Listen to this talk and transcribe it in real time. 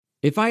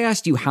If I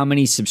asked you how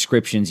many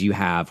subscriptions you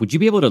have, would you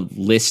be able to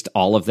list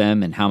all of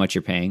them and how much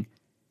you're paying?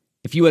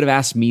 If you would have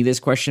asked me this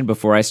question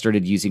before I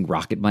started using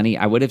Rocket Money,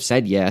 I would have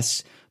said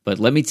yes, but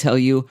let me tell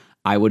you,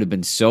 I would have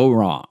been so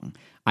wrong.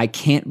 I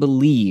can't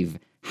believe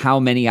how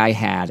many I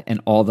had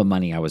and all the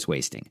money I was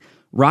wasting.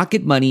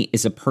 Rocket Money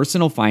is a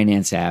personal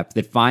finance app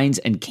that finds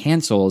and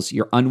cancels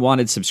your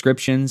unwanted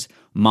subscriptions,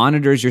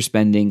 monitors your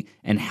spending,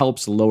 and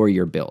helps lower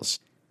your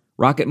bills.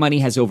 Rocket Money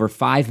has over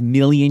 5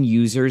 million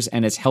users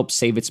and has helped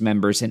save its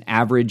members an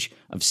average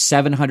of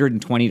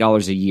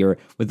 $720 a year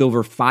with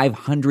over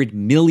 500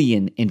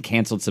 million in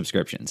canceled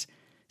subscriptions.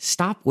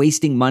 Stop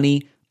wasting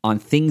money on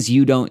things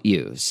you don't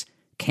use.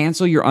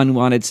 Cancel your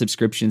unwanted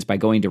subscriptions by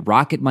going to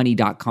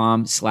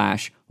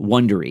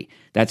rocketmoney.com/Wondery.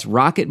 That's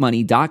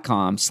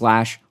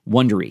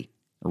rocketmoney.com/Wondery.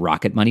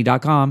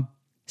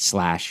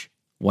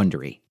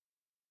 rocketmoney.com/Wondery.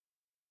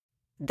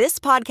 This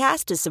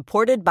podcast is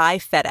supported by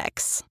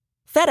FedEx.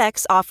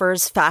 FedEx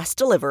offers fast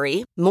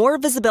delivery, more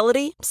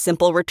visibility,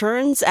 simple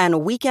returns,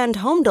 and weekend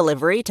home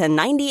delivery to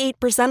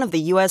 98% of the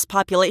U.S.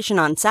 population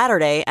on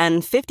Saturday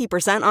and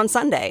 50% on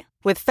Sunday.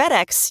 With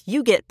FedEx,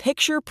 you get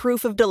picture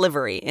proof of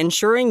delivery,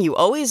 ensuring you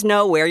always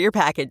know where your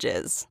package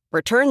is.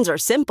 Returns are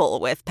simple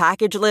with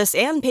packageless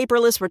and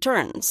paperless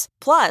returns.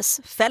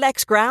 Plus,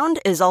 FedEx Ground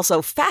is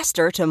also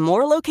faster to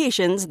more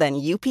locations than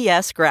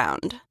UPS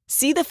Ground.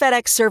 See the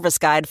FedEx service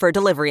guide for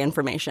delivery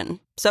information.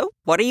 So,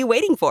 what are you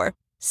waiting for?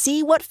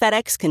 See what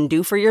FedEx can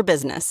do for your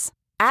business.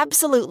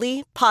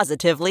 Absolutely,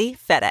 positively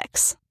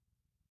FedEx.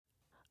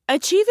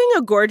 Achieving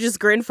a gorgeous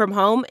grin from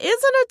home isn't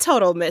a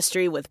total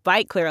mystery with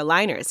Bite Clear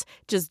aligners.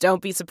 Just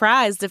don't be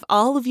surprised if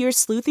all of your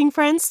sleuthing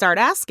friends start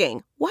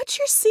asking, "What's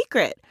your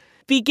secret?"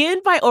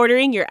 Begin by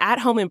ordering your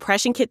at-home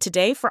impression kit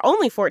today for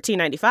only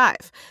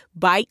 $14.95.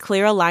 Bite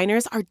Clear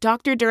aligners are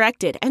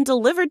doctor-directed and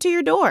delivered to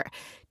your door.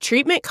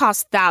 Treatment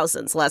costs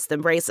thousands less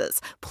than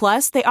braces.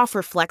 Plus, they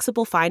offer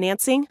flexible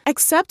financing,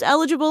 accept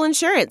eligible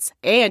insurance,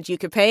 and you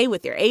can pay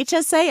with your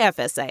HSA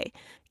FSA.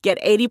 Get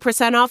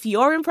 80% off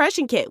your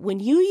impression kit when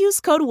you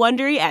use code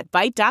WONDERY at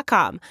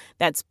Byte.com.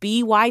 That's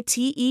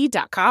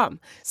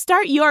BYTE.com.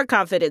 Start your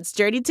confidence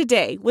journey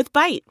today with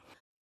Byte.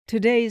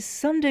 Today's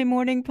Sunday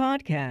Morning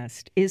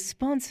Podcast is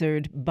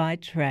sponsored by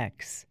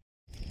Trex.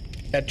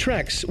 At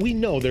Trex, we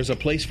know there's a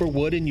place for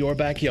wood in your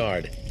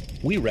backyard.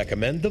 We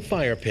recommend the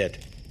fire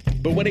pit.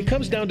 But when it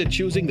comes down to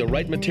choosing the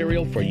right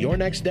material for your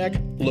next deck,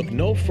 look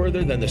no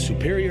further than the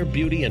superior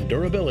beauty and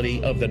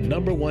durability of the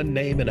 #1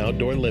 name in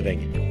outdoor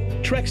living.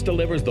 Trex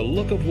delivers the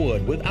look of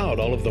wood without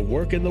all of the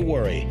work and the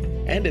worry.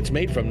 And it's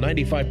made from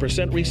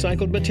 95%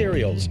 recycled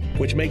materials,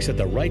 which makes it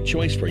the right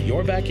choice for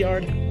your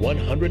backyard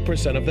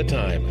 100% of the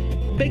time.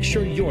 Make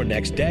sure your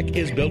next deck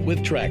is built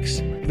with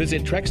Trex.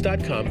 Visit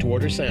Trex.com to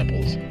order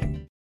samples.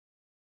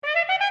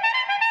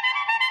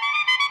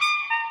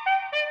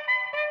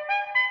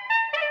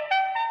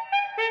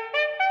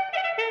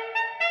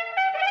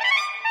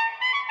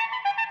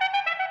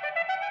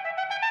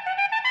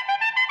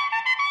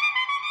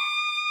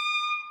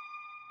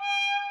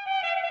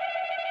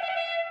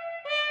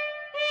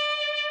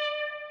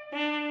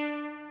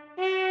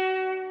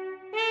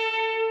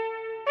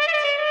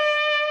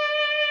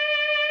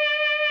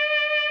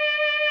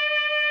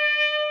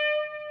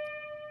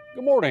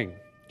 Good morning.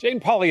 Jane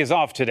Pauley is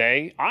off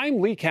today.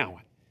 I'm Lee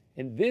Cowan,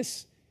 and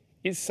this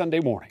is Sunday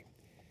Morning.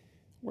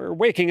 We're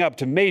waking up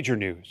to major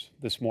news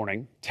this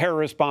morning,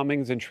 terrorist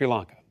bombings in Sri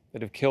Lanka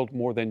that have killed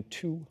more than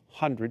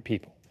 200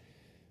 people.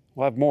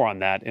 We'll have more on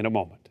that in a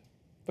moment.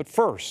 But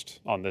first,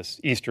 on this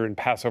Easter and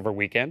Passover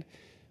weekend,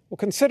 we'll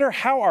consider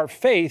how our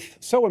faith,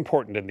 so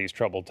important in these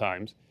troubled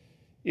times,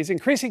 is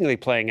increasingly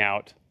playing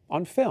out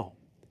on film.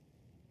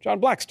 John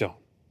Blackstone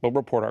will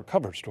report our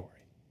cover story.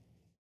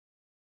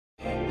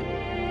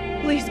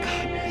 Please,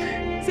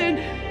 God, send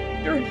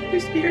your Holy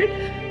Spirit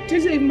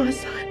to save my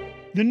son.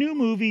 The new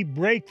movie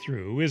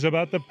Breakthrough is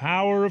about the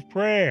power of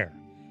prayer,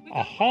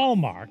 a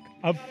hallmark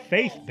of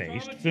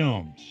faith-based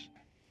films.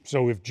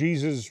 So if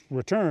Jesus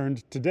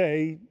returned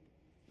today,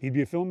 he'd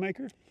be a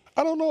filmmaker?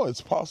 I don't know.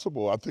 It's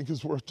possible. I think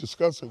it's worth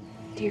discussing.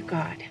 Dear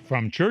God.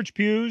 From church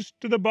pews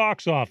to the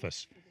box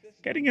office,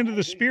 getting into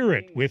the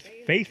spirit with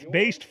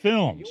faith-based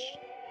films.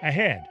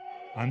 Ahead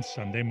on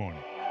Sunday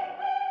Morning.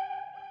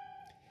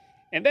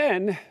 And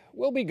then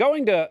we'll be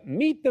going to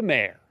meet the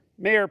mayor,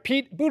 Mayor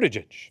Pete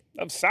Buttigieg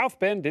of South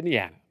Bend,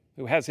 Indiana,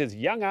 who has his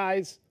young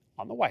eyes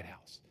on the White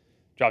House.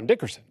 John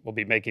Dickerson will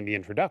be making the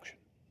introduction.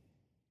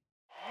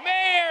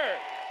 Mayor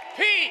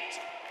Pete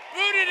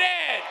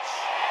Buttigieg!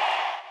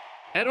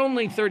 At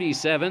only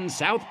 37,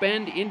 South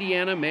Bend,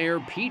 Indiana Mayor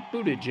Pete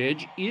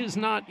Buttigieg is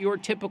not your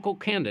typical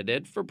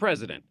candidate for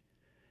president.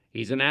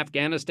 He's an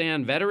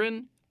Afghanistan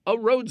veteran, a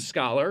Rhodes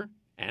Scholar,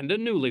 and a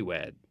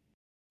newlywed.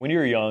 When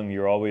you're young,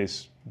 you're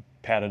always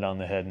patted on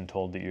the head and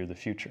told that you're the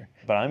future.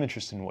 But I'm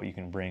interested in what you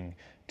can bring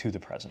to the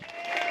present.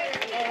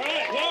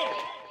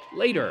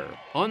 Later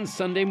on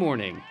Sunday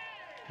Morning,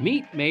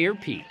 meet Mayor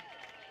Pete.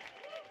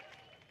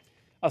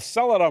 A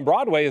sellout on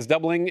Broadway is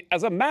doubling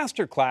as a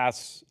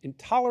masterclass in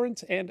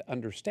tolerance and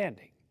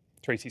understanding.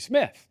 Tracy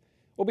Smith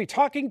will be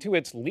talking to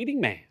its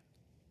leading man.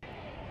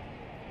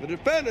 The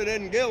defendant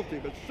isn't guilty,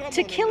 but someone...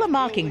 To Kill a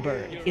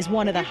Mockingbird is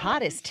one of the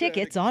hottest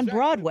tickets on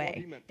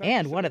Broadway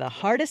and one of the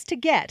hardest to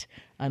get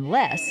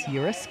unless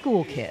you're a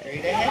school kid.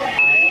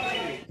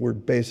 We're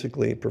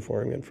basically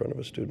performing in front of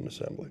a student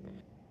assembly.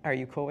 Are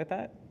you cool with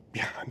that?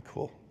 Yeah, I'm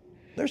cool.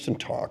 There's some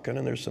talking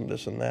and there's some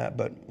this and that,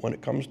 but when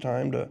it comes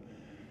time to...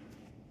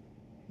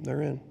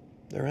 They're in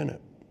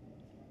it.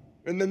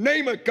 In the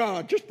name of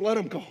God, just let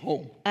them go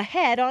home.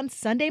 Ahead on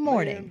Sunday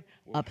morning,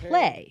 a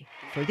play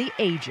for the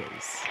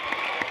ages.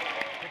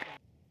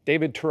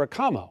 David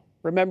Turacamo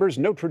remembers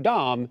Notre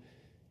Dame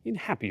in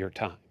happier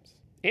times.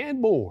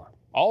 And more,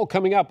 all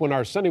coming up when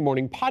our Sunday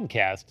morning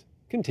podcast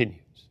continues.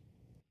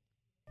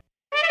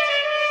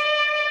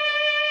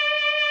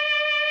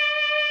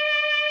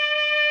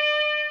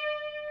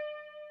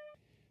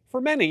 For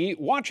many,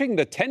 watching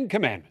the Ten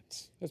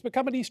Commandments has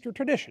become an Easter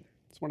tradition.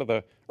 It's one of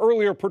the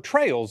earlier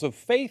portrayals of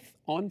faith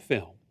on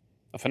film,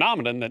 a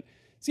phenomenon that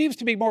seems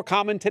to be more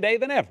common today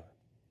than ever.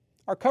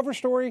 Our cover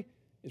story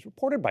is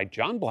reported by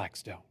John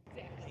Blackstone.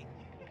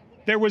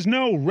 There was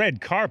no red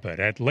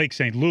carpet at Lake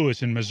St.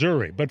 Louis in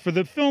Missouri, but for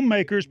the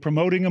filmmakers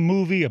promoting a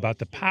movie about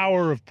the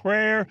power of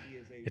prayer,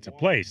 it's a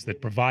place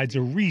that provides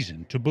a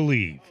reason to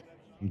believe.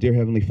 Dear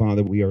Heavenly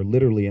Father, we are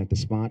literally at the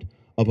spot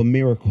of a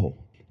miracle.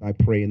 I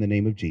pray in the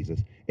name of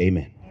Jesus.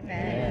 Amen.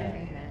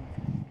 Amen.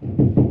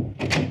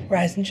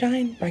 Rise and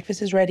shine.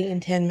 Breakfast is ready in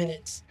 10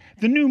 minutes.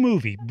 The new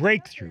movie,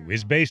 Breakthrough,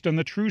 is based on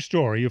the true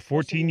story of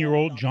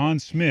 14-year-old John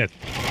Smith,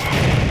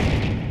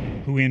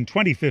 who in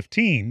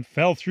 2015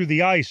 fell through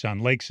the ice on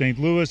Lake St.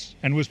 Louis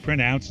and was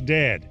pronounced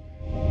dead.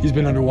 He's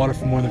been underwater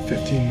for more than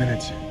 15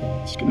 minutes.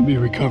 It's going to be a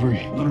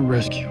recovery, not a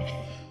rescue.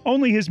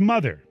 Only his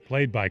mother,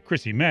 played by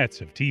Chrissy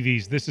Metz of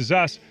TV's This Is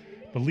Us,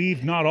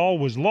 believed not all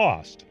was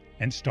lost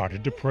and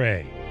started to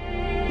pray.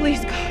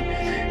 Please,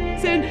 God,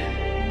 send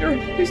your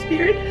Holy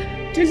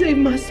Spirit to save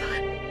my son.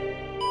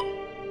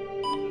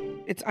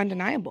 It's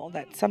undeniable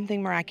that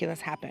something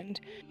miraculous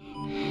happened.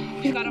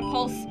 He's got a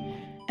pulse.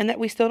 And that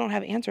we still don't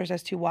have answers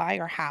as to why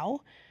or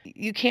how.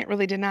 You can't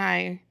really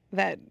deny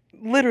that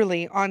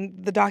literally on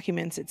the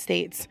documents it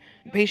states,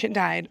 patient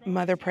died,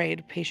 mother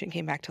prayed, patient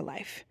came back to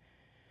life.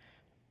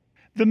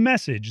 The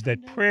message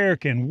that prayer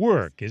can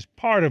work is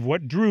part of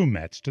what drew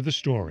Metz to the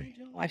story.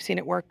 I've seen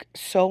it work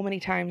so many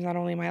times, not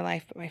only in my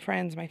life, but my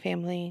friends, my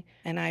family,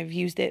 and I've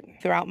used it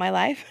throughout my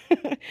life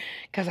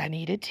because I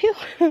needed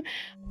to.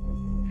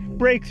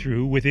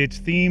 Breakthrough, with its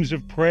themes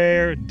of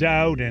prayer,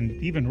 doubt,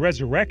 and even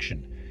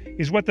resurrection,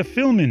 is what the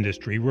film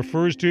industry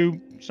refers to,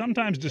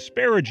 sometimes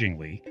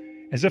disparagingly,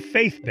 as a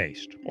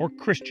faith-based or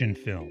Christian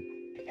film.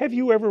 Have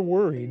you ever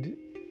worried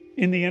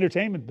in the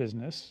entertainment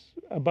business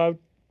about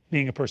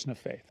being a person of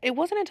faith? It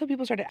wasn't until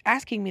people started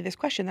asking me this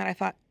question that I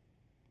thought,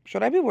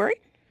 should I be worried?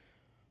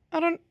 I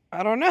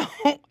don't know.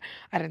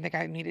 I didn't think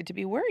I needed to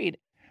be worried.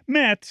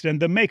 Metz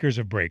and the makers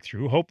of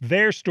Breakthrough hope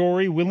their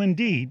story will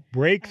indeed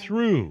break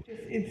through.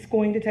 It's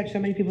going to touch so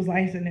many people's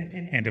lives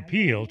and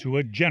appeal to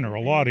a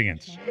general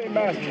audience.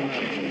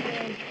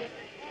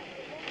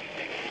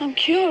 I'm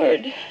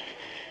cured.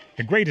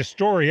 The greatest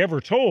story ever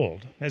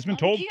told has been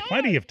told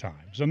plenty of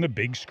times on the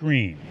big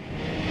screen.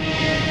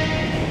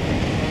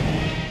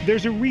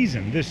 There's a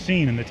reason this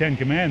scene in the Ten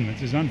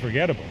Commandments is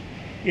unforgettable.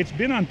 It's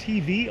been on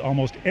TV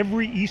almost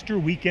every Easter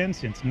weekend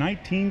since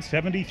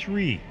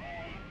 1973.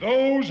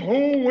 Those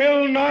who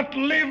will not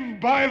live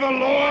by the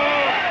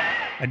law.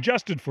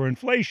 Adjusted for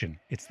inflation,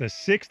 it's the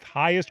 6th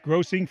highest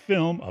grossing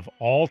film of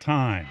all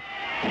time.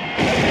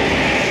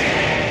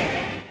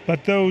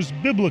 But those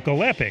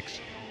biblical epics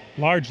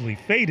largely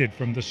faded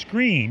from the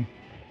screen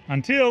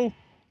until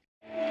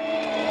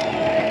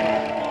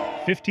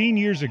 15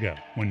 years ago,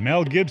 when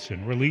Mel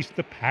Gibson released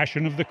The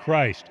Passion of the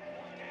Christ.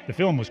 The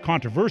film was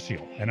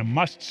controversial and a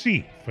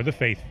must-see for the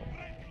faithful.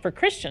 For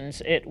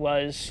Christians, it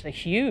was a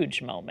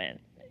huge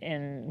moment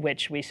in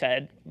which we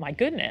said, my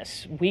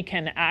goodness, we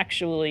can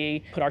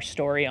actually put our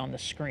story on the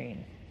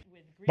screen.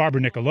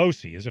 Barbara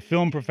Nicolosi is a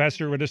film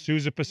professor at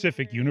Azusa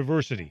Pacific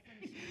University.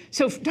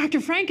 So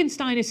Dr.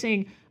 Frankenstein is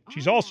saying...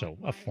 She's also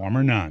a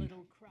former nun.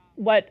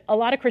 What a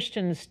lot of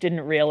Christians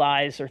didn't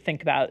realize or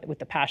think about with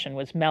The Passion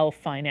was Mel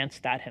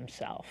financed that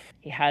himself.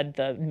 He had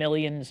the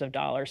millions of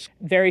dollars.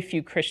 Very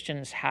few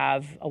Christians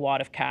have a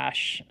wad of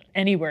cash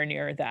anywhere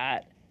near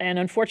that. And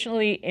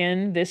unfortunately,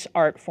 in this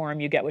art form,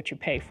 you get what you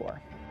pay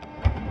for.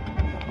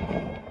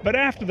 But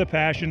after The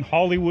Passion,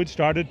 Hollywood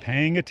started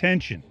paying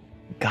attention.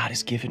 God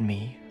has given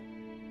me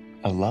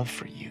a love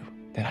for you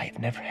that I have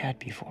never had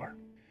before.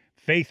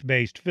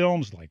 Faith-based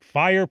films like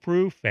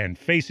Fireproof and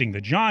Facing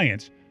the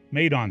Giants,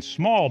 made on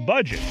small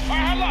budgets,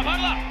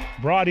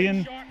 brought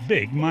in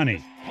big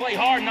money. Play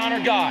hard and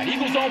honor God.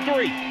 Eagles on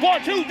 3.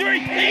 1, 2,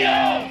 3,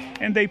 Eagles!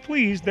 And they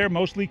pleased their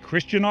mostly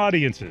Christian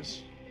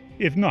audiences,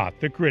 if not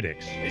the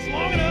critics. It's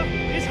long enough.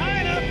 It's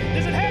high enough.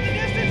 Does it have the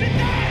distance? It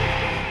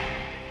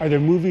does! Are there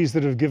movies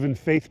that have given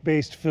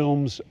faith-based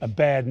films a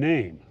bad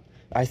name?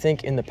 I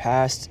think in the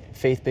past,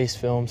 faith-based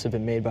films have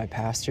been made by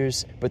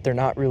pastors, but they're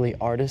not really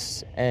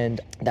artists, and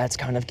that's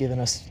kind of given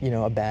us,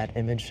 a bad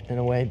image in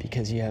a way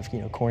because you have,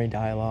 corny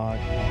dialogue.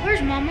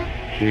 Where's Mama?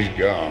 She's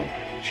gone.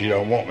 She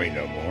don't want me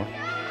no more,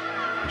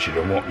 and she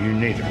don't want you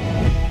neither.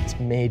 It's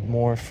made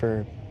more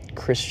for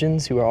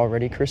Christians who are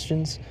already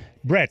Christians.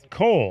 Brett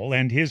Cole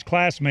and his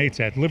classmates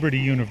at Liberty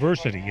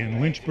University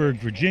in Lynchburg,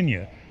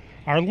 Virginia,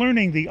 are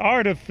learning the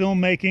art of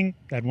filmmaking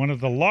at one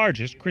of the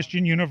largest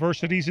Christian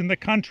universities in the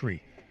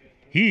country.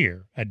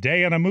 Here, a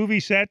day on a movie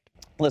set,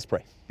 let's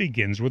pray,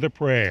 begins with a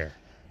prayer.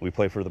 We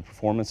pray for the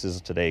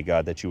performances today,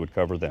 God, that you would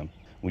cover them.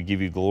 We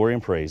give you glory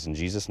and praise in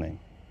Jesus' name.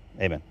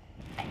 Amen.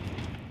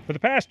 For the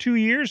past 2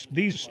 years,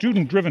 these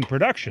student-driven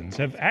productions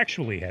have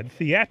actually had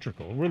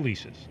theatrical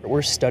releases.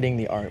 We're studying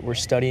the art. We're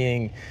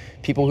studying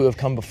people who have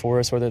come before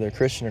us, whether they're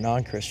Christian or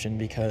non-Christian,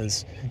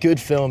 because good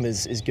film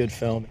is good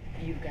film.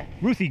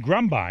 Ruthie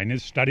Grumbine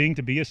is studying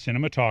to be a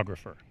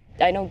cinematographer.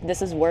 I know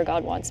this is where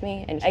God wants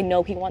me, and I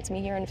know He wants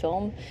me here in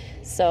film.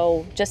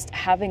 So just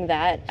having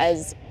that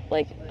as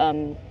like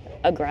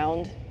a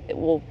ground, it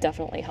will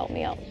definitely help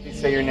me out.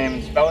 Please say your name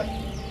and spell it.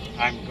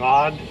 I'm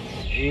God,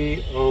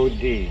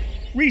 G-O-D.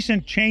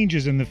 Recent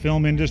changes in the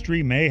film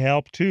industry may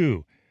help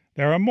too.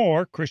 There are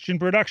more Christian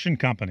production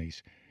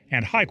companies,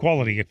 and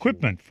high-quality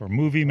equipment for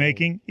movie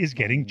making is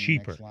getting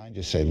cheaper.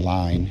 Just say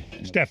line.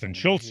 Stefan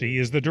Schulze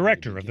is the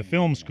director of the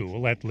film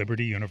school at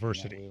Liberty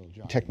University.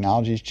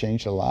 Technology's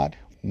changed a lot.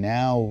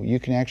 Now you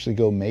can actually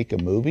go make a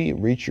movie,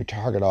 reach your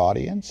target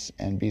audience,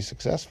 and be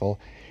successful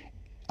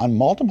on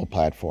multiple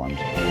platforms.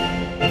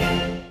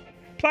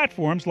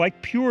 Platforms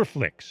like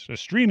PureFlix, a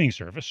streaming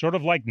service sort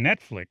of like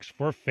Netflix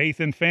for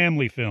faith and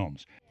family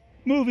films.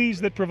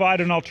 Movies that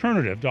provide an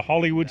alternative to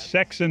Hollywood's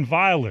sex and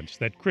violence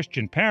that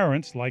Christian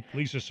parents like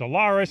Lisa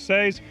Solaris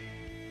says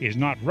is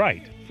not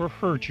right for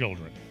her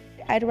children.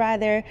 I'd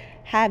rather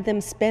have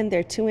them spend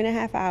their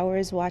 2.5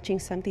 hours watching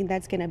something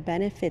that's going to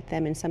benefit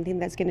them and something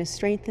that's going to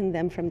strengthen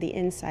them from the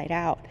inside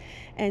out.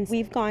 And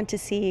we've gone to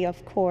see,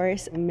 of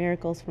course,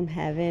 Miracles from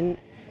Heaven.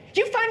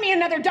 You find me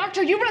another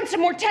doctor, you run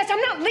some more tests. I'm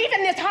not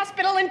leaving this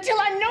hospital until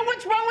I know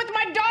what's wrong with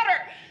my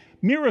daughter.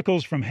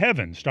 Miracles from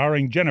Heaven,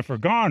 starring Jennifer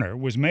Garner,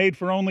 was made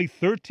for only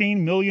 $13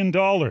 million.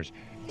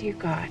 Dear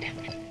God.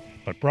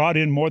 But brought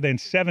in more than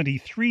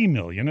 $73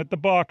 million at the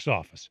box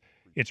office.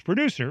 Its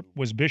producer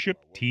was Bishop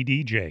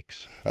T.D.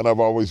 Jakes. And I've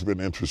always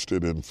been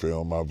interested in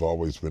film. I've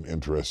always been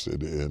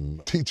interested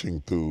in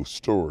teaching through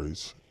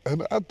stories.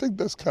 And I think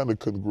that's kind of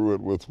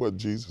congruent with what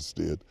Jesus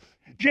did.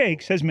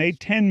 Jakes has made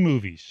 10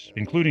 movies,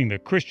 including the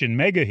Christian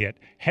mega hit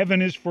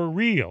Heaven is for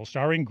Real,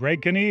 starring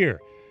Greg Kinnear.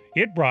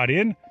 It brought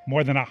in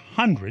more than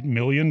 $100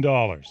 million.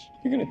 You're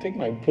going to take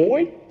my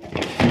boy?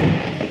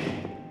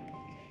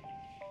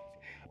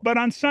 But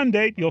on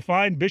Sunday, you'll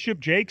find Bishop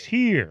Jakes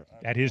here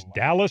at his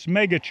Dallas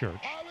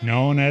megachurch,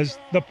 known as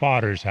the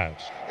Potter's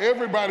House.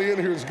 Everybody in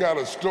here's got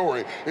a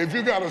story. If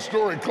you got a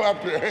story,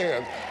 clap your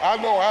hands. I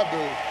know I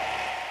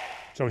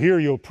do. So here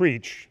you'll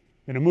preach.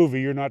 In a movie,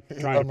 you're not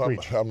trying to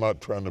preach. I'm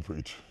not trying to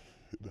preach.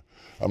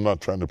 I'm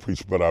not trying to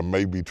preach, but I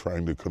may be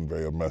trying to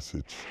convey a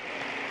message.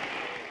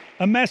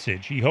 A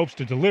message he hopes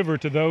to deliver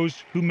to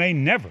those who may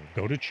never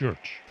go to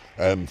church.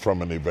 And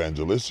from an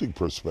evangelistic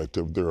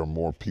perspective, there are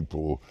more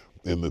people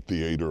in the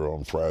theater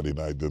on Friday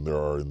night than there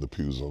are in the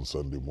pews on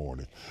Sunday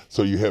morning.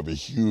 So you have a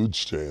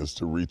huge chance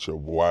to reach a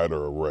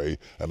wider array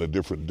and a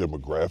different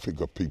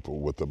demographic of people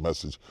with a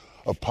message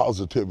of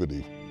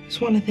positivity. I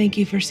just want to thank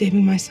you for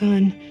saving my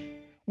son.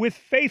 With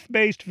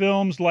faith-based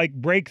films like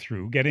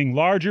Breakthrough getting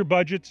larger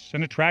budgets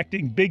and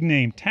attracting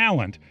big-name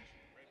talent,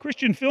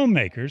 Christian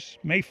filmmakers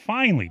may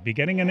finally be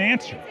getting an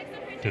answer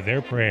to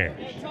their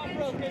prayers.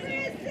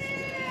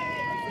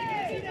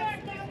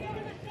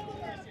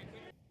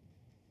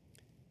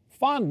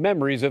 Fond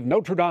memories of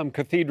Notre Dame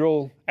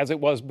Cathedral as it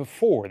was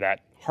before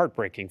that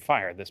heartbreaking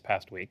fire this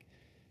past week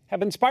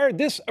have inspired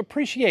this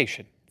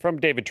appreciation from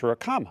David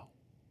Turacamo,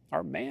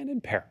 our man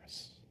in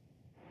Paris.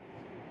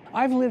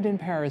 I've lived in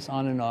Paris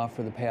on and off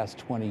for the past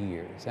 20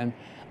 years, and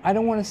I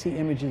don't want to see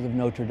images of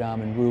Notre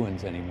Dame in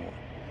ruins anymore.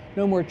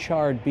 No more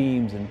charred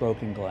beams and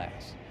broken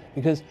glass,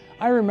 because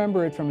I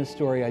remember it from a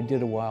story I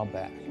did a while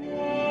back.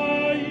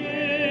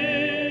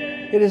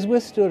 It has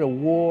withstood a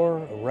war,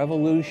 a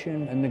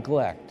revolution, and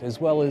neglect,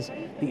 as well as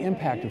the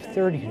impact of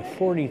 30,000 to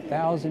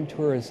 40,000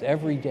 tourists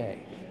every day,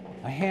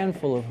 a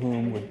handful of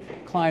whom would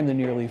climb the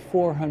nearly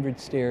 400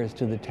 stairs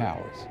to the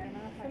towers.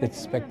 It's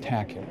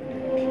spectacular.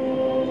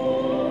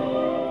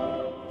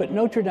 But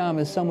Notre Dame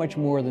is so much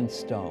more than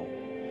stone.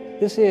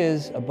 This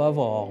is, above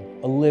all,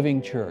 a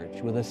living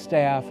church with a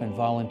staff and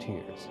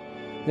volunteers.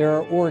 There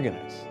are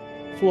organists,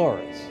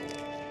 florists,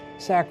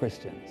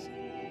 sacristans,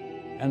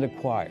 and a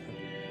choir,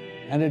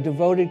 and a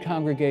devoted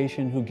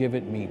congregation who give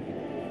it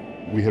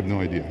meaning. We have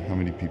no idea how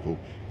many people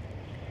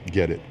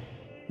get it.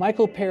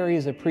 Michael Perry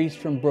is a priest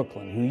from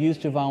Brooklyn who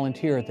used to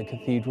volunteer at the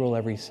cathedral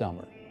every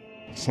summer.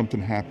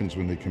 Something happens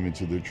when they come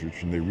into their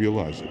church and they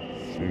realize it.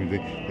 I mean,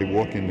 they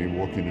walk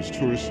in as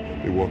tourists,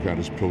 they walk out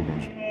as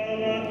pilgrims.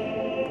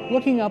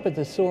 Looking up at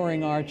the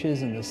soaring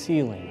arches and the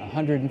ceiling,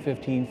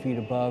 115 feet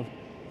above,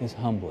 is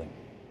humbling.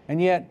 And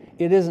yet,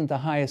 it isn't the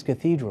highest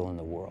cathedral in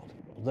the world,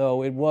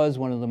 though it was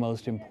one of the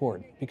most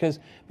important, because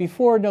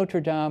before Notre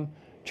Dame,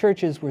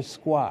 churches were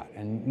squat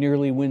and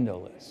nearly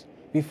windowless.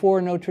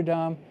 Before Notre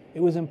Dame,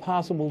 it was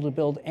impossible to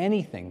build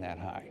anything that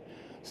high.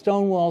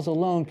 Stone walls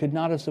alone could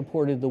not have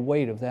supported the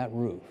weight of that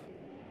roof.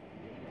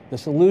 The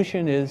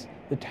solution is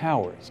the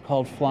towers,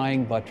 called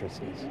flying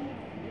buttresses.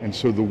 And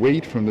so the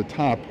weight from the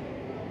top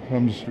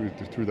comes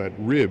through that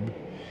rib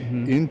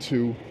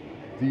into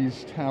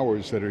these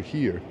towers that are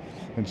here.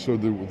 And so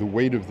the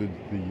weight of the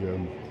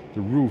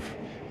roof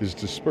is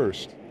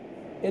dispersed.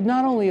 It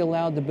not only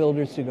allowed the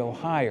builders to go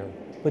higher,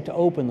 but to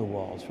open the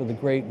walls for the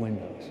great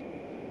windows.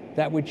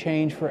 That would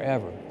change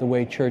forever the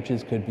way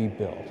churches could be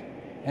built,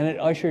 and it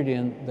ushered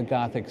in the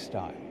Gothic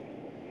style.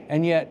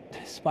 And yet,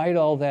 despite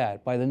all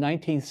that, by the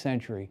 19th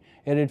century,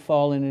 it had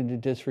fallen into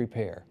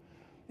disrepair.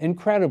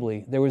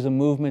 Incredibly, there was a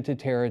movement to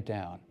tear it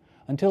down,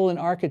 until an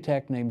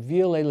architect named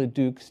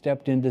Viollet-le-Duc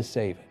stepped in to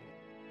save it.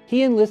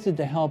 He enlisted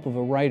the help of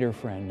a writer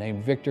friend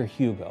named Victor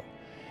Hugo,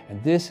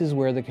 and this is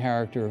where the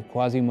character of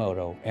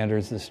Quasimodo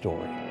enters the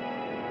story.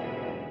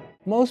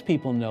 Most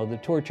people know the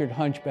tortured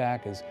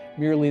hunchback as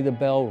merely the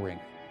bell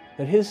ringer,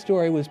 but his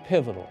story was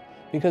pivotal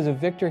because of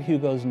Victor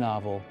Hugo's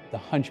novel, The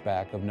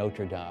Hunchback of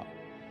Notre Dame.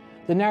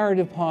 The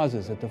narrative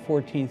pauses at the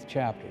 14th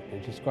chapter to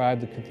describe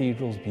the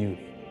cathedral's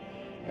beauty.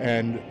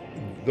 And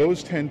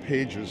those 10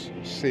 pages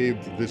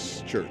saved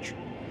this church.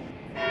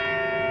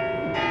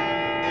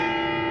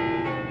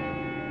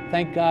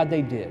 Thank God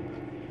they did.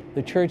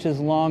 The church has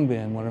long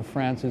been one of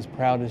France's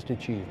proudest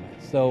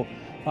achievements, though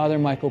Father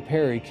Michael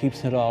Perry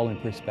keeps it all in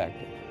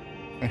perspective.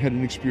 I had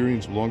an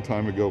experience a long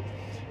time ago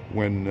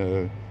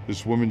when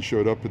this woman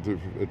showed up at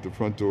the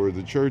front door of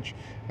the church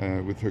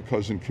with her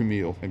cousin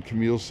Camille. And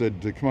Camille said,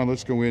 "Come on,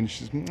 let's go in."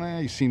 She says, "Nah,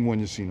 you've seen one,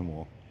 you've seen them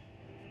all."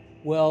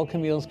 Well,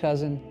 Camille's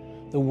cousin,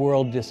 the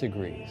world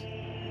disagrees.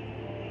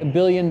 $1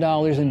 billion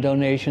in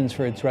donations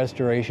for its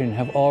restoration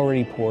have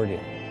already poured in.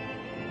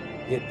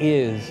 It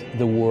is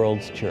the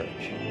world's church.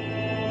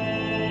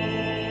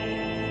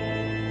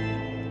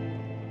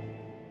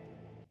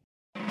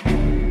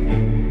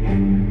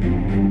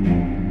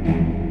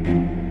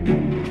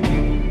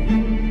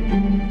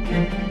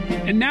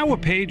 And now a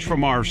page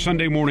from our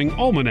Sunday morning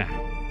almanac.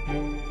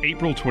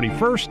 April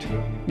 21st,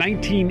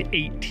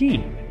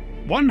 1918,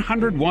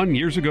 101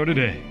 years ago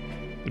today,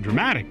 the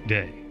dramatic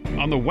day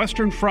on the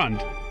Western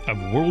Front of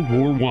World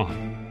War I.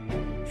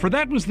 For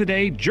that was the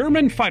day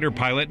German fighter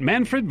pilot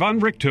Manfred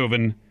von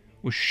Richthofen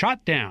was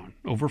shot down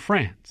over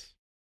France.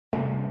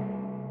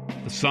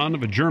 The son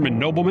of a German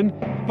nobleman,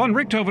 von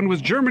Richthofen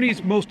was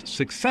Germany's most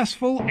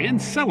successful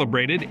and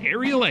celebrated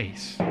aerial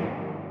ace.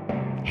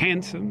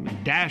 Handsome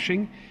and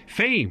dashing,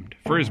 famed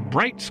for his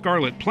bright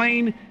scarlet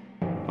plane,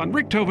 von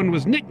Richthofen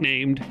was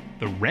nicknamed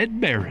the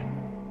Red Baron,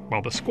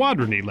 while the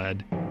squadron he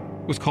led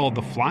was called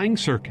the Flying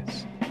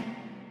Circus.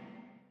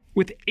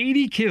 With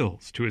 80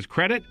 kills to his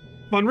credit,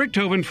 von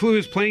Richthofen flew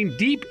his plane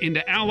deep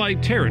into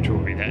Allied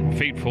territory that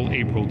fateful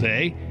April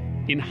day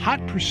in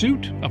hot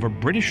pursuit of a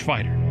British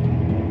fighter.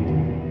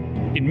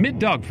 In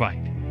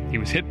mid-dogfight, he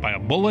was hit by a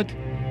bullet,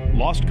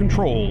 lost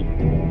control,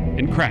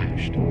 and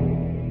crashed.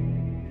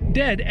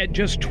 Dead at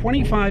just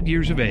 25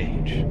 years of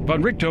age,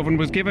 von Richthofen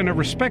was given a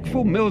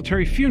respectful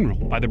military funeral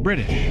by the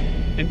British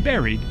and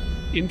buried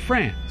in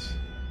France.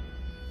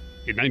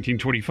 In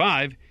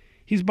 1925,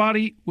 his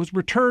body was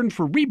returned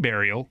for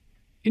reburial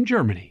in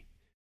Germany.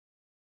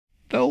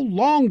 Though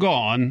long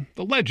gone,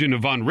 the legend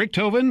of von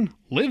Richthofen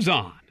lives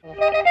on.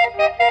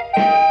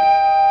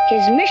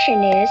 His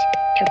mission is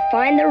to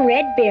find the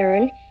Red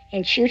Baron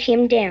and shoot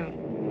him down.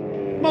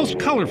 Most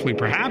colorfully,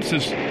 perhaps,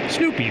 is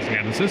Snoopy's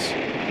nemesis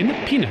in the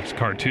Peanuts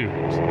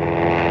cartoons.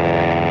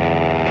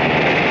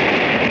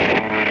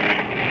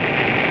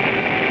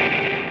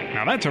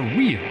 Now that's a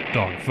real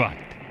dogfight.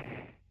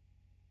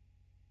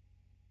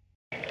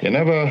 You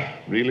never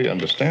really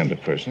understand a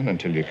person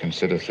until you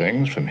consider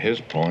things from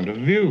his point of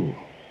view.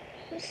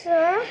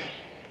 Sir?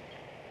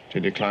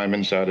 Till you climb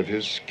inside of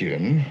his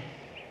skin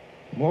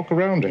and walk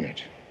around in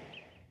it.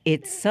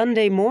 It's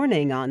Sunday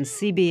morning on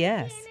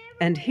CBS,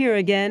 and here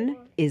again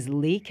is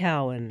Lee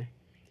Cowan.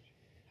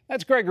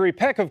 That's Gregory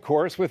Peck, of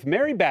course, with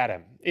Mary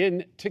Badham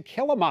in To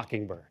Kill a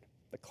Mockingbird,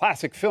 the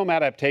classic film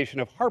adaptation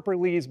of Harper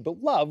Lee's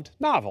beloved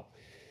novel.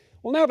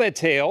 Well, now that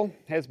tale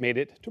has made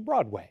it to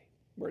Broadway,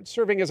 where it's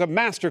serving as a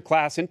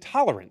masterclass in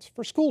tolerance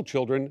for school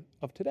children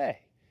of today.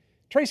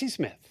 Tracy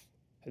Smith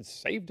has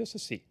saved us a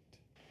seat.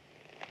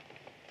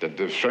 The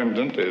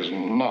defendant is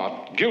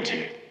not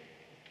guilty,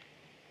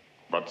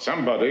 but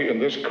somebody in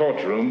this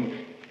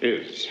courtroom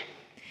is.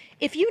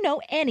 If you know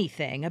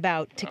anything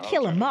about To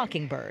Kill a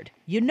Mockingbird,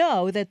 you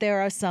know that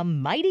there are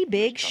some mighty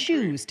big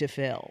shoes to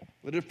fill.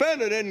 The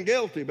defendant isn't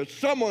guilty, but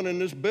someone in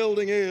this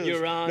building is.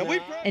 Your Honor.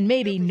 And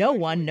maybe no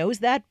one knows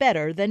that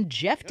better than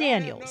Jeff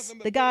Daniels,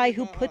 the guy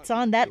who puts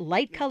on that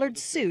light-colored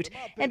suit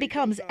and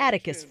becomes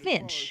Atticus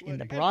Finch in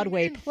the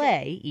Broadway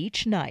play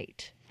each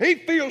night. He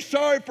feels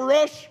sorry for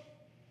us.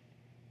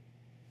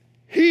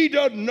 He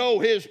doesn't know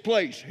his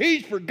place.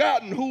 He's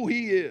forgotten who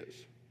he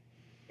is.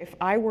 If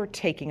I were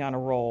taking on a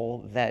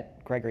role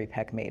that Gregory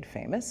Peck made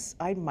famous,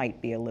 I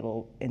might be a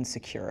little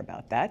insecure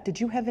about that. Did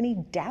you have any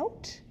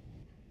doubt?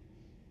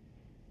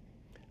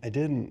 I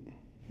didn't.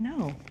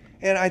 No.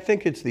 And I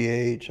think it's the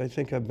age. I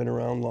think I've been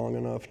around long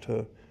enough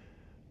to,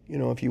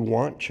 if you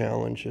want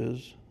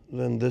challenges,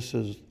 then this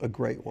is a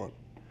great one.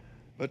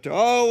 But to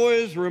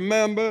always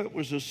remember it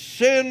was a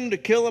sin to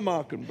kill a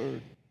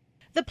mockingbird.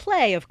 The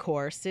play, of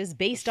course, is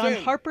based on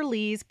Harper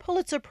Lee's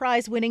Pulitzer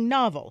Prize-winning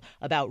novel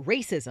about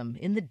racism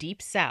in the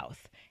Deep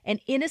South. An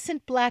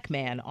innocent black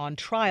man on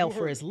trial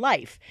for his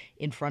life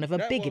in front of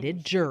a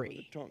bigoted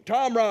jury.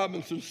 Tom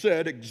Robinson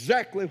said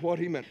exactly what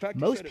he meant. In fact,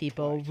 most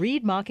people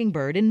read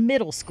Mockingbird in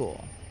middle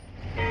school.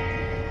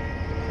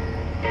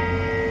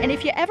 And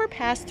if you ever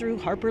pass through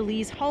Harper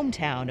Lee's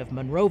hometown of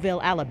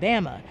Monroeville,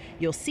 Alabama,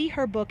 you'll see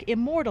her book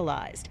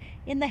immortalized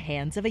in the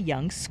hands of a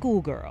young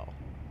schoolgirl.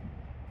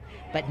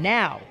 But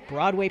now,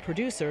 Broadway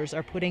producers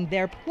are putting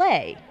their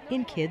play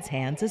in kids'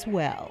 hands as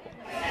well.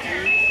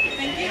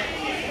 Thank you.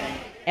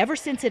 Ever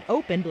since it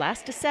opened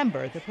last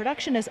December, the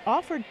production has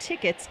offered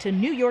tickets to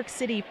New York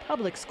City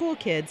public school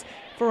kids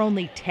for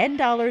only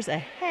 $10 a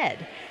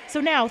head.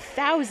 So now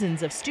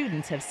thousands of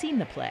students have seen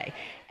the play,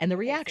 and the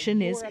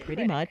reaction is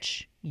pretty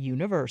much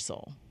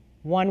universal.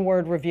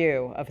 One-word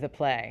review of the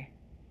play.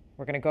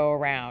 We're going to go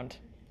around.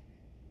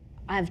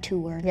 I have 2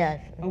 words.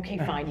 Yes. Okay,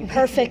 fine.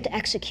 Perfect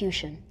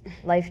execution.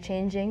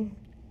 Life-changing.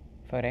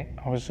 Fode.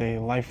 I would say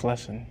life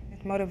lesson.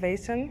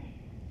 Motivation.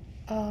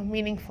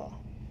 Meaningful.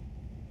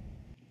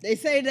 They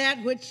say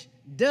that which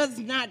does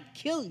not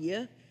kill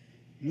you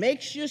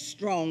makes you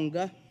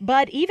stronger.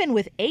 But even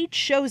with 8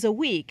 shows a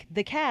week,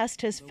 the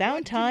cast has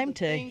found time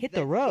to hit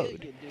the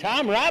road.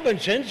 Tom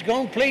Robinson's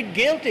gonna plead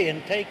guilty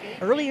and take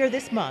it. Earlier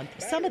this month,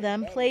 some of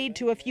them played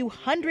to a few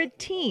hundred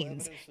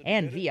teens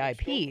and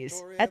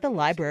VIPs at the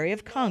Library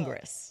of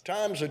Congress.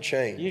 Times have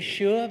changed. You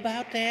sure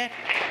about that?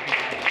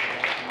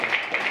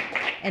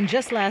 And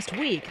just last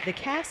week, the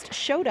cast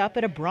showed up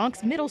at a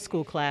Bronx middle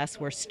school class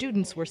where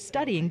students were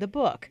studying the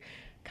book.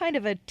 Kind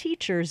of a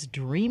teacher's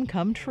dream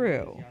come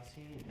true.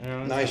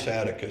 Nice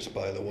Atticus,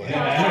 by the way.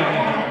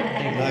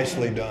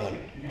 Nicely done.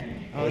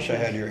 I wish I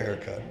had your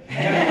haircut.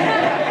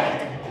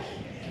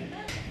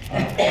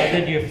 How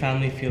did your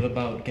family feel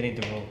about getting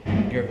the role,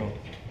 your role?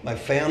 My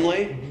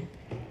family,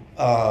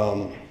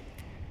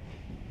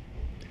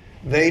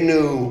 they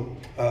knew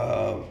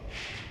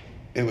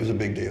it was a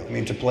big deal. I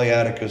mean, to play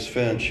Atticus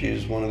Finch,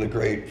 he's one of the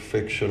great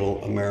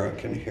fictional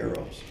American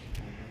heroes.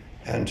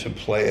 And to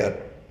play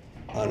it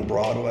on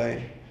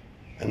Broadway,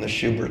 and the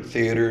Schubert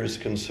Theater is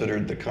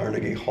considered the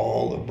Carnegie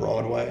Hall of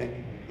Broadway.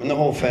 And the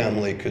whole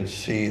family could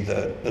see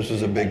that this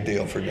was a big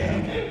deal for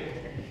Dad.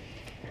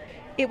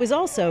 It was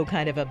also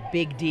kind of a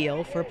big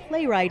deal for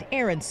playwright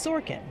Aaron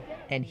Sorkin,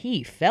 and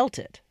he felt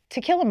it.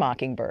 To Kill a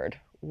Mockingbird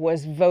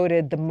was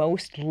voted the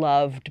most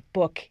loved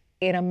book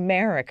in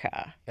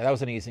America. Yeah, that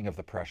was an easing of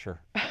the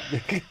pressure.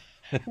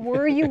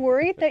 Were you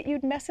worried that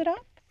you'd mess it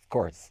up? Of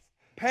course.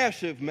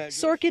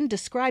 Sorkin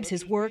describes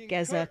his work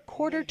as a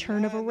quarter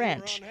turn of a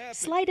wrench,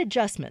 slight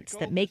adjustments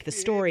that make the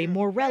story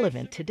more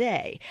relevant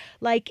today,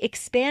 like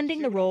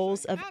expanding the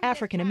roles of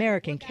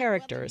African-American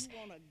characters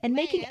and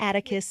making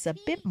Atticus a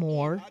bit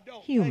more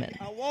human.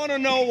 I want to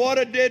know what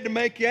it did to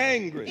make you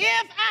angry.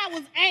 If I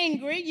was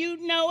angry,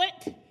 you'd know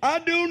it. I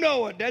do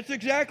know it. That's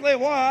exactly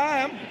why I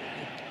am.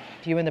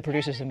 You and the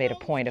producers have made a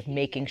point of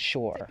making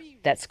sure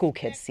that school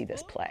kids see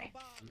this play.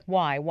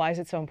 Why? Why is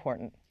it so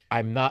important?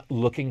 I'm not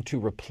looking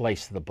to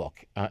replace the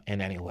book in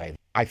any way.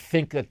 I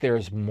think that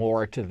there's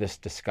more to this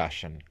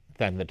discussion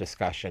than the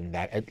discussion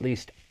that at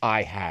least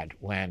I had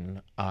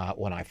when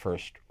I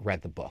first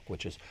read the book,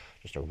 which is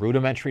just a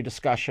rudimentary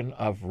discussion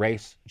of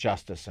race,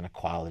 justice, and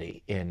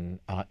equality in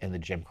the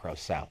Jim Crow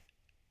South.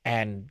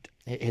 And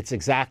it's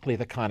exactly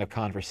the kind of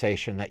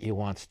conversation that you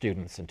want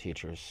students and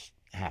teachers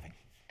having.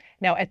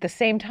 Now, at the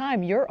same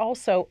time, you're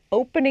also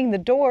opening the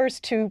doors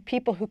to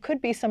people who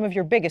could be some of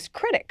your biggest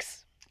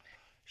critics.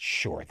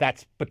 Sure,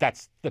 that's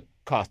the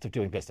cost of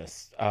doing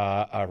business,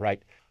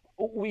 right?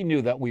 We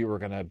knew that we were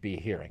going to be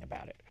hearing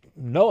about it.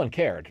 No one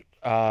cared.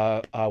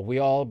 We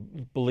all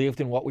believed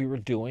in what we were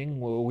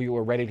doing. We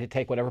were ready to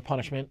take whatever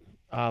punishment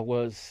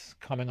was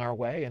coming our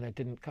way, and it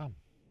didn't come.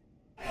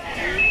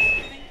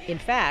 In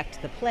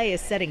fact, the play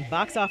is setting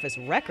box office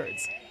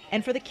records.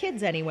 And for the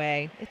kids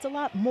anyway, it's a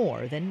lot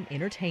more than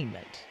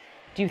entertainment.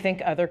 Do you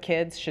think other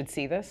kids should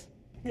see this?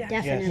 Yeah.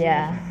 Definitely.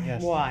 Yeah.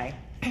 Yes. Why?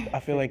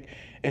 I feel like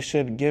it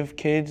should give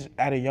kids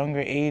at a younger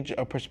age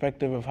a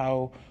perspective of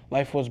how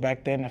life was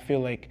back then. I feel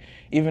like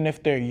even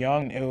if they're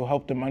young, it will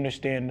help them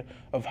understand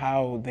of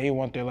how they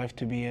want their life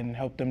to be and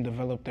help them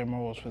develop their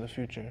morals for the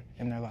future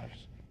in their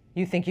lives.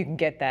 You think you can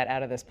get that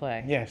out of this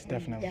play? Yes,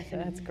 definitely.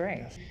 That's great.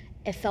 Yes.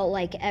 It felt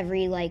like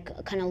every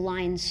kind of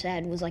line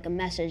said was like a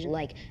message,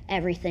 like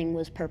everything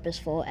was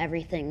purposeful,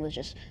 everything was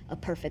just a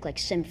perfect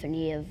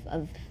symphony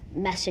of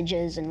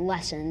messages and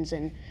lessons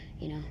and,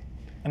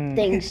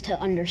 things to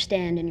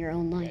understand in your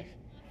own life.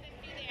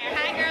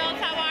 Hi girls,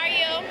 how are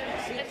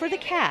you? For the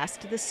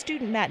cast, the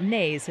student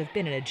matinees have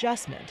been an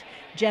adjustment.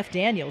 Jeff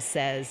Daniels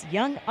says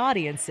young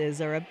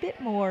audiences are a bit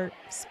more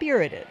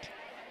spirited.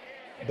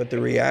 But the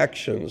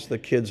reactions, the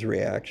kids'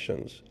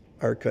 reactions,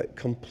 are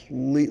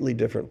completely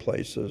different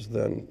places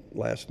than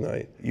last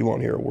night. You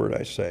won't hear a word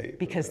I say.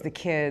 Because the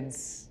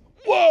kids...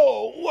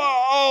 Whoa,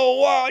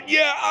 whoa,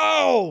 yeah,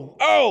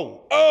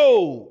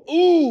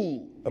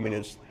 ooh. I mean,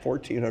 it's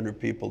 1,400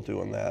 people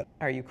doing that.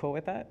 Are you cool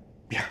with that?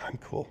 Yeah, I'm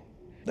cool.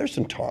 There's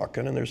some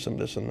talking and there's some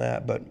this and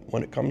that, but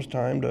when it comes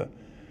time to,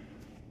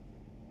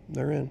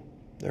 they're in it.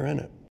 They're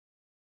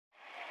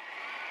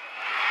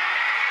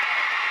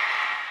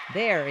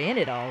in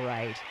it all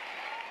right.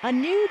 A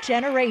new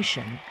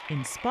generation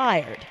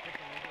inspired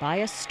by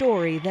a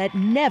story that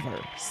never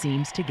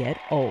seems to get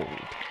old.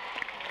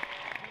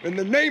 In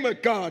the name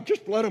of God,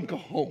 just let him go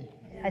home.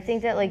 I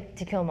think that like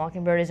To Kill a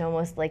Mockingbird is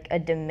almost like a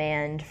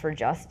demand for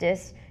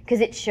justice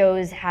because it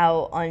shows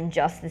how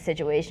unjust the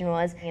situation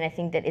was. And I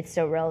think that it's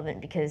so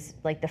relevant because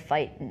like the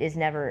fight is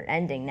never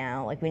ending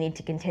now. Like we need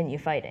to continue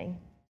fighting.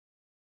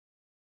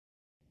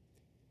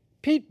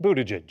 Pete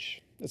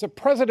Buttigieg is a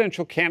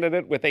presidential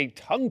candidate with a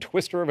tongue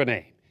twister of a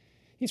name.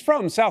 He's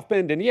from South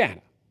Bend,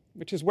 Indiana,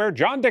 which is where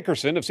John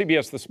Dickerson of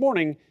CBS This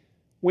Morning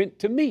went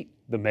to meet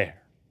the mayor.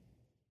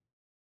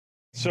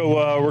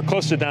 So we're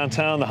close to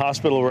downtown. The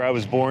hospital where I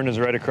was born is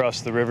right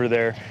across the river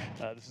there.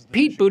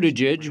 Pete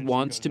Buttigieg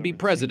wants to be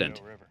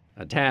president,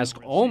 a task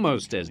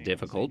almost as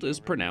difficult as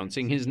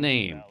pronouncing his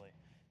name.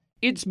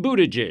 It's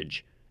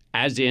Buttigieg,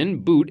 as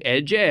in boot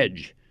edge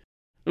edge.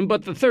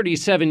 But the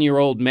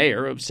 37-year-old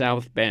mayor of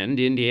South Bend,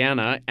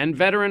 Indiana, and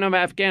veteran of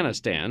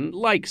Afghanistan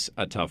likes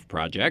a tough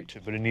project.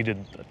 But it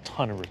needed a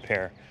ton of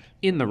repair.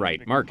 In the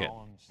right market.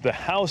 The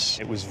house,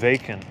 it was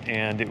vacant,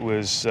 and it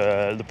was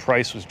the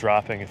price was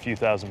dropping a few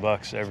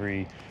 $1,000s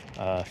every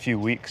few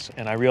weeks,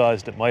 and I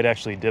realized it might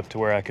actually dip to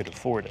where I could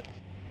afford it.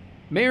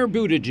 Mayor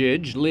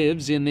Buttigieg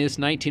lives in this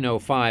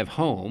 1905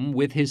 home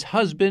with his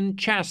husband,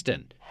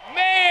 Chasten.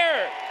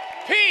 Mayor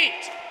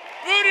Pete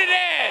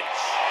Buttigieg!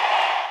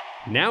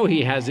 Now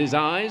he has his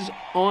eyes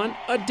on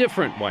a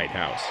different White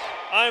House.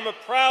 I'm a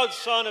proud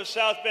son of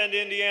South Bend,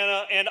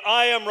 Indiana, and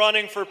I am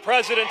running for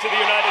president of the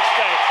United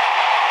States.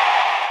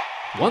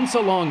 Once a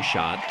long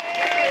shot,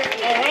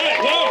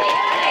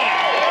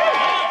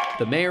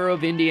 the mayor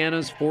of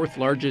Indiana's fourth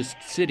largest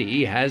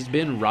city has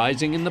been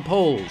rising in the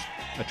polls,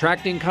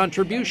 attracting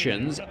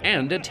contributions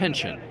and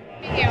attention.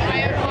 Thank you. I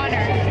am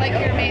honored. Like,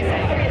 you're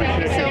amazing.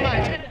 Thank you so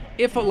much.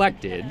 If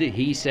elected,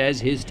 he says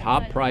his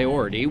top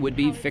priority would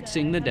be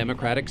fixing the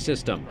democratic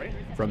system,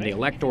 from the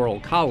Electoral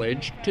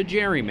College to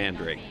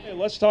gerrymandering. Hey,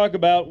 let's talk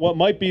about what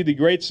might be the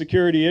great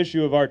security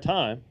issue of our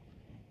time,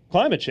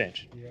 climate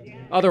change.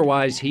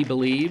 Otherwise, he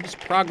believes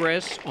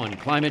progress on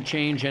climate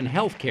change and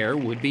health care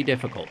would be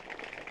difficult.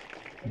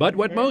 But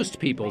what most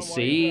people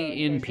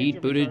see in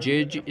Pete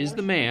Buttigieg is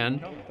the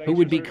man who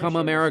would become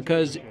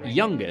America's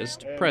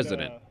youngest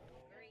president.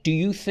 Do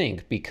you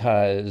think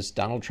because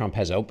Donald Trump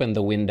has opened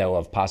the window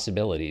of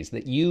possibilities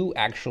that you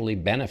actually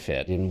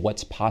benefit in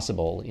what's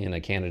possible in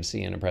a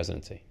candidacy and a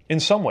presidency?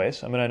 In some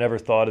ways. I mean, I never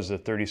thought as a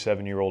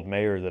 37-year-old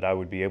mayor that I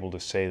would be able to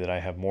say that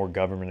I have more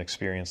government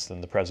experience than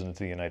the President of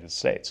the United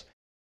States.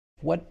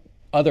 What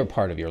other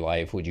part of your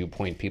life would you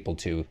point people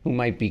to who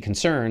might be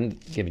concerned,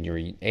 given your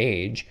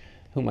age,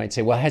 who might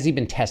say, well, has he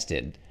been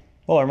tested?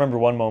 Well, I remember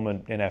one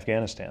moment in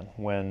Afghanistan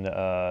when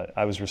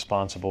I was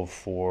responsible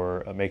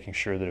for making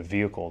sure that a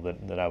vehicle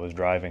that I was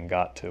driving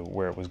got to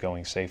where it was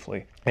going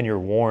safely. And you're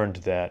warned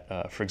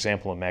that, for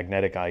example, a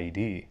magnetic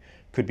IED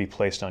could be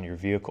placed on your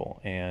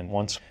vehicle. And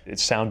once it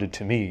sounded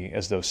to me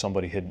as though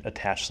somebody had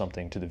attached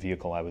something to the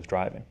vehicle I was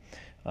driving.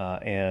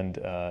 And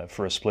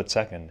for a split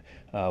second,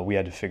 we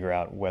had to figure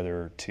out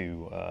whether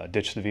to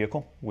ditch the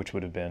vehicle, which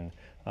would have been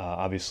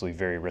obviously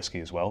very risky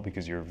as well,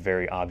 because you're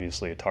very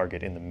obviously a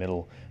target in the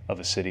middle of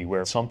a city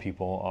where some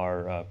people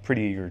are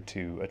pretty eager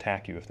to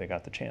attack you if they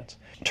got the chance.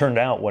 Turned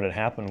out what had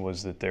happened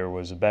was that there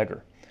was a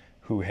beggar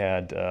who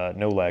had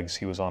no legs.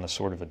 He was on a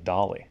sort of a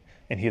dolly,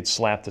 and he had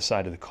slapped the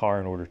side of the car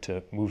in order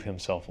to move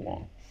himself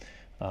along.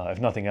 If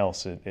nothing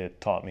else, it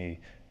taught me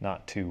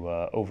not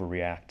to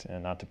overreact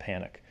and not to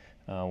panic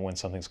when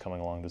something's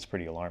coming along that's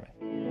pretty alarming.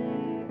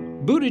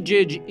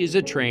 Buttigieg is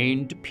a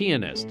trained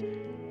pianist.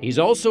 He's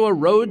also a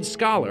Rhodes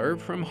Scholar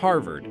from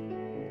Harvard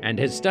and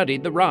has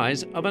studied the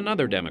rise of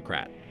another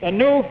Democrat. The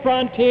new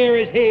frontier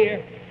is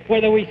here,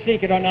 whether we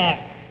seek it or not.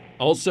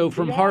 Also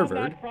from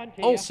Harvard,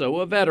 also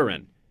a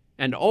veteran,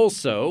 and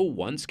also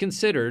once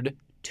considered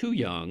too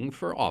young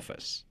for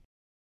office.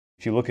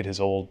 If you look at his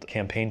old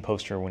campaign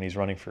poster when he's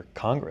running for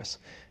Congress,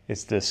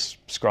 it's this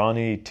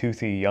scrawny,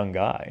 toothy young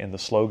guy, and the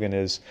slogan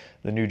is,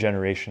 "The new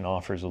generation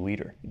offers a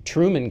leader."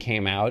 Truman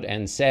came out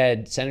and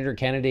said, Senator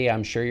Kennedy,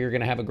 I'm sure you're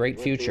going to have a great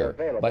future,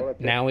 but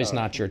now is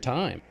not your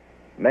time.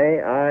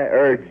 May I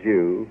urge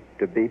you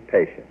to be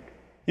patient.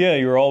 Yeah,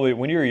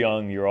 when you're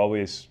young, you're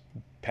always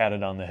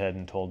patted on the head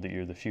and told that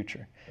you're the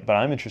future. But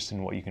I'm interested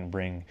in what you can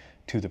bring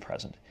to the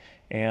present.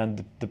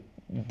 And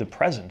the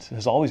present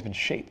has always been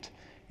shaped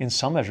in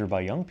some measure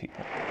by young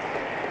people.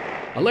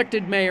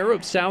 Elected mayor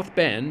of South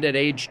Bend at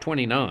age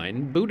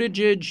 29,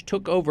 Buttigieg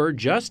took over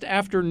just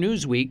after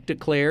Newsweek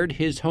declared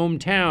his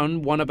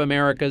hometown one of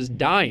America's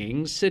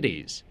dying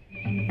cities.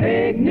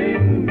 Big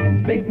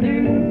news,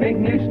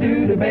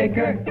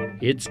 Studebaker.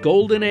 Its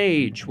golden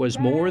age was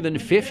more than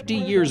 50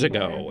 years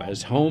ago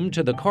as home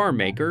to the car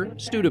maker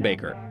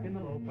Studebaker.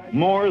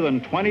 More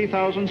than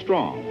 20,000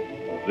 strong,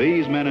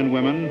 these men and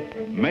women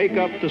make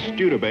up the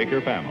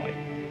Studebaker family.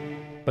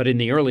 But in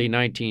the early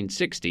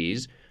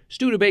 1960s,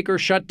 Studebaker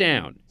shut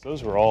down.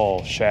 Those were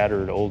all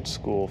shattered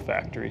old-school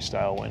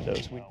factory-style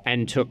windows.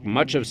 And took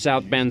much of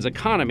South Bend's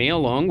economy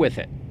along with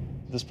it.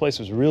 This place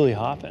was really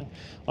hopping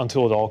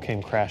until it all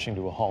came crashing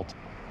to a halt.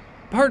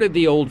 Part of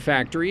the old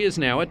factory is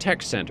now a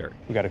tech center.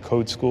 We got a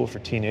code school for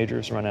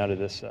teenagers run out of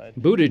this side.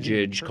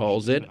 Buttigieg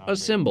calls it a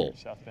symbol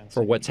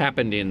for what's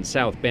happened in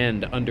South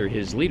Bend under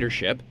his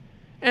leadership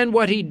and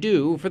what he'd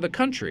do for the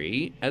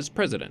country as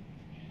president.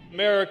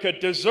 America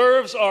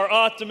deserves our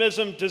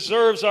optimism,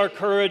 deserves our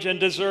courage, and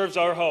deserves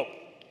our hope.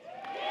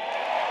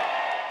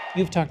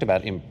 You've talked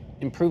about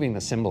improving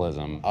the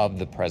symbolism of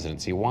the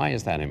presidency. Why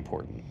is that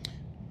important?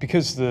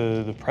 Because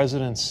the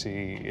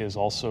presidency is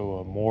also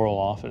a moral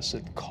office.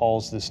 It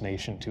calls this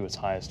nation to its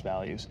highest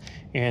values,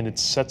 and it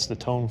sets the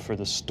tone for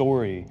the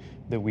story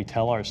that we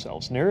tell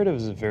ourselves. Narrative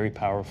is a very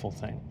powerful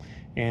thing,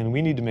 and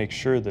we need to make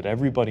sure that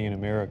everybody in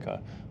America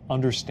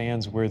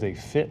understands where they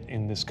fit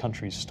in this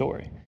country's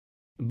story.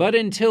 But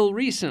until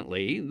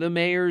recently, the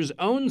mayor's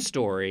own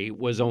story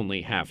was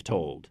only half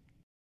told.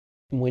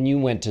 When you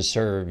went to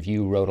serve,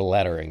 you wrote a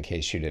letter in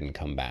case you didn't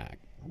come back.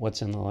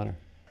 What's in the letter?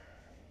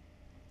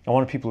 I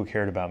wanted people who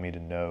cared about me to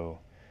know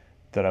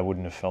that I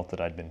wouldn't have felt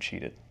that I'd been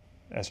cheated.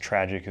 As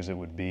tragic as it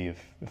would be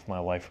if my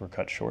life were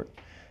cut short,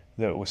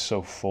 that it was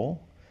so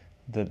full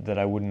that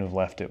I wouldn't have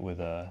left it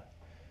with a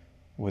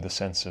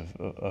sense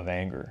of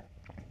anger.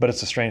 But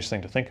it's a strange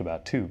thing to think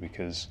about too,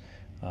 because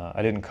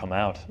I didn't come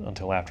out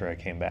until after I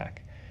came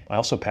back. I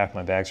also packed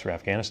my bags for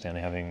Afghanistan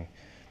having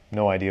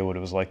no idea what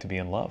it was like to be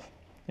in love.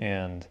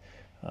 And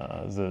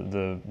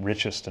the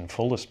richest and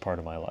fullest part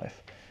of my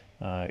life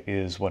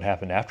is what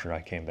happened after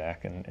I came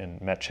back and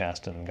met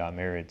Chasten and got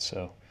married.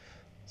 So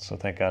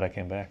thank God I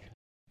came back.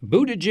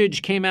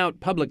 Buttigieg came out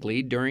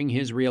publicly during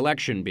his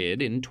re-election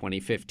bid in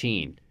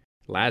 2015.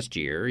 Last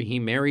year, he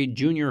married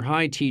junior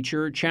high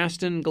teacher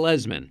Chasten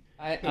Glesman.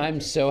 I'm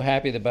so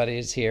happy that Buddy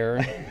is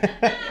here.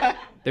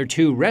 Their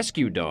two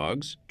rescue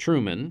dogs,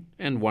 Truman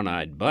and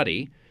One-Eyed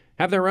Buddy,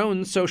 have their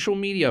own social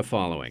media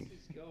following.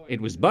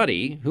 It was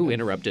Buddy who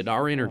interrupted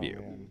our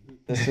interview.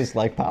 This is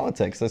like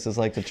politics. This is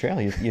like the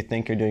trail. You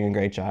think you're doing a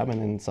great job,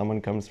 and then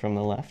someone comes from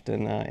the left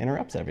and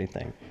interrupts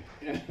everything.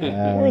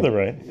 Or the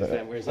right.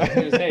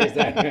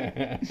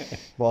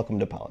 Welcome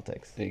to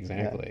politics.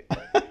 Exactly.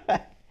 Yeah.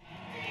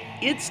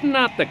 It's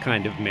not the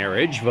kind of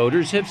marriage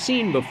voters have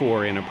seen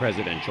before in a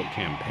presidential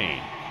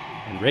campaign,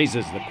 and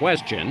raises the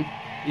question,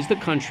 is the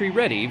country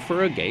ready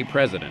for a gay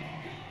president?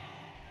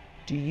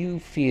 Do you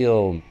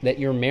feel that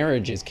your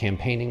marriage is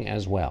campaigning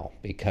as well,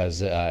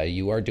 because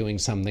you are doing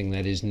something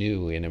that is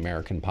new in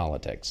American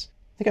politics?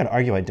 I think I'd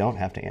argue I don't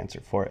have to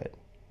answer for it.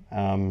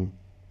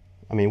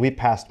 We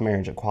passed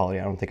marriage equality.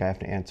 I don't think I have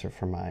to answer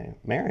for my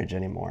marriage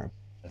anymore.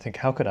 I think,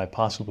 how could I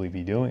possibly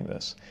be doing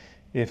this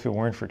if it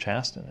weren't for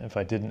Chasten, if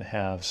I didn't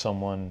have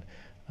someone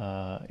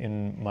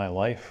in my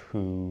life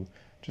who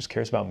just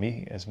cares about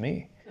me as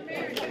me?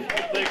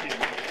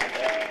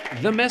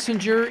 The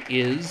messenger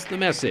is the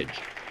message.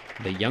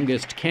 The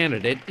youngest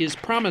candidate is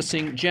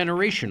promising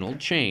generational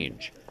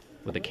change,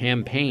 with a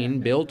campaign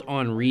built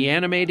on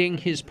reanimating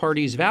his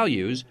party's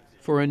values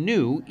for a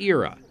new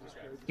era,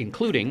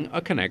 including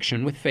a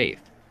connection with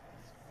faith.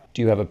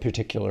 Do you have a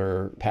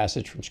particular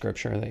passage from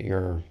Scripture that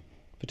you're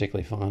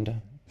particularly fond of?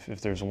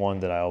 If there's one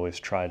that I always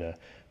try to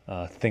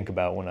think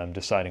about when I'm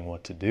deciding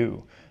what to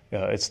do,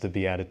 it's the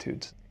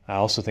Beatitudes. I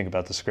also think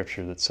about the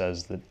Scripture that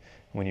says that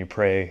when you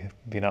pray,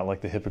 be not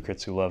like the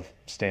hypocrites who love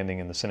standing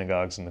in the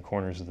synagogues and the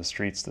corners of the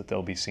streets, that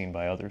they'll be seen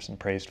by others and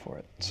praised for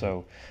it.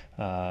 So,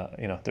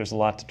 there's a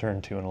lot to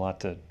turn to and a lot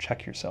to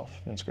check yourself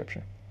in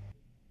Scripture.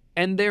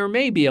 And there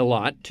may be a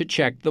lot to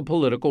check the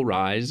political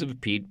rise of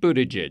Pete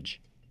Buttigieg.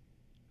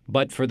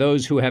 But for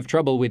those who have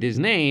trouble with his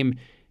name,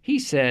 he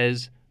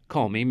says,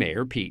 call me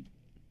Mayor Pete.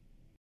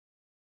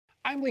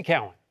 I'm Lee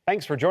Cowan.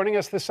 Thanks for joining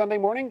us this Sunday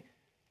morning.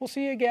 We'll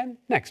see you again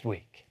next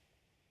week.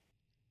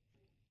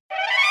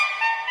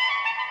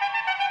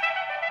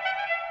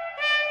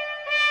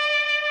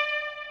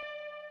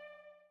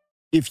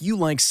 If you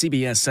like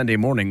CBS Sunday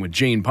Morning with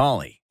Jane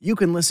Pauley, you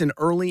can listen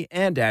early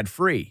and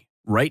ad-free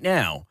right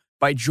now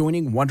by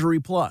joining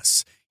Wondery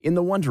Plus in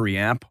the Wondery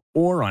app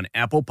or on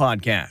Apple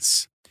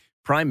Podcasts.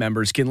 Prime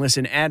members can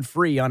listen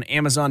ad-free on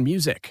Amazon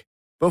Music.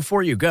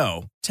 Before you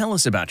go, tell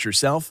us about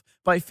yourself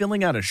by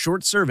filling out a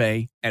short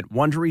survey at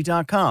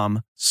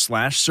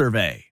Wondery.com/survey.